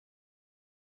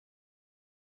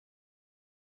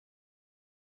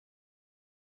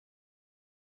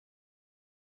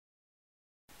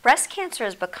Breast cancer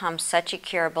has become such a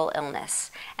curable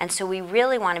illness, and so we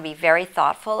really want to be very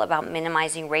thoughtful about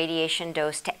minimizing radiation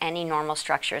dose to any normal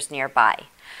structures nearby.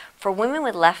 For women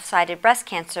with left-sided breast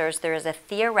cancers, there is a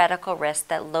theoretical risk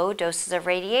that low doses of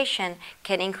radiation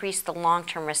can increase the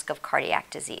long-term risk of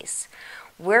cardiac disease.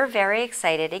 We're very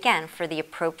excited, again, for the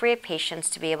appropriate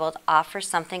patients to be able to offer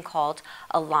something called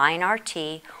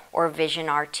AlignRT or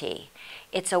VisionRT.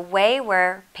 It's a way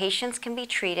where patients can be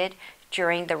treated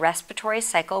during the respiratory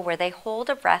cycle where they hold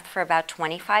a breath for about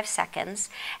 25 seconds,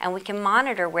 and we can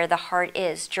monitor where the heart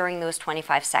is during those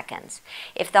 25 seconds.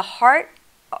 If the heart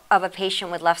of a patient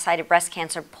with left-sided breast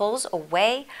cancer pulls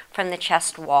away from the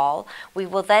chest wall, we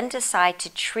will then decide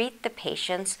to treat the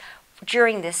patients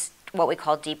during this what we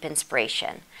call deep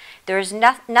inspiration. There is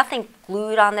nothing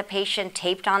glued on the patient,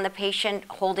 taped on the patient,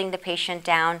 holding the patient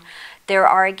down. There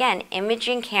are, again,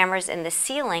 imaging cameras in the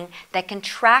ceiling that can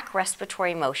track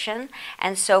respiratory motion.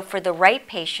 And so for the right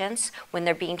patients, when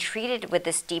they're being treated with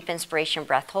this deep inspiration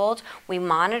breath hold, we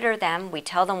monitor them, we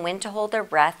tell them when to hold their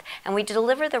breath, and we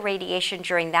deliver the radiation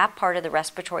during that part of the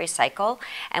respiratory cycle.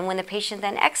 And when the patient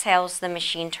then exhales, the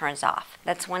machine turns off.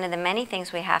 That's one of the many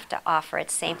things we have to offer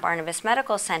at Saint Barnabas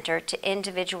Medical Center to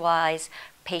individualize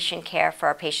patient care for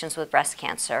our patients with breast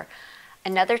cancer.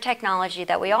 Another technology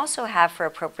that we also have for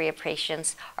appropriate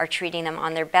patients are treating them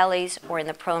on their bellies or in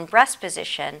the prone breast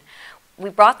position.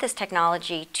 We brought this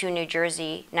technology to New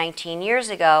Jersey 19 years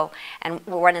ago, and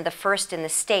we're one of the first in the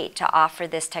state to offer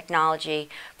this technology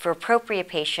for appropriate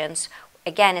patients.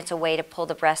 Again, it's a way to pull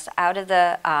the breast out of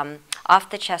the,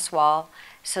 off the chest wall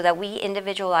so that we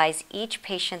individualize each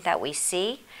patient that we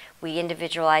see. We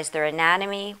individualize their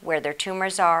anatomy, where their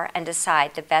tumors are, and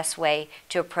decide the best way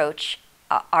to approach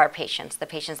our patients, the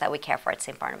patients that we care for at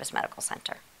Saint Barnabas Medical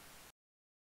Center.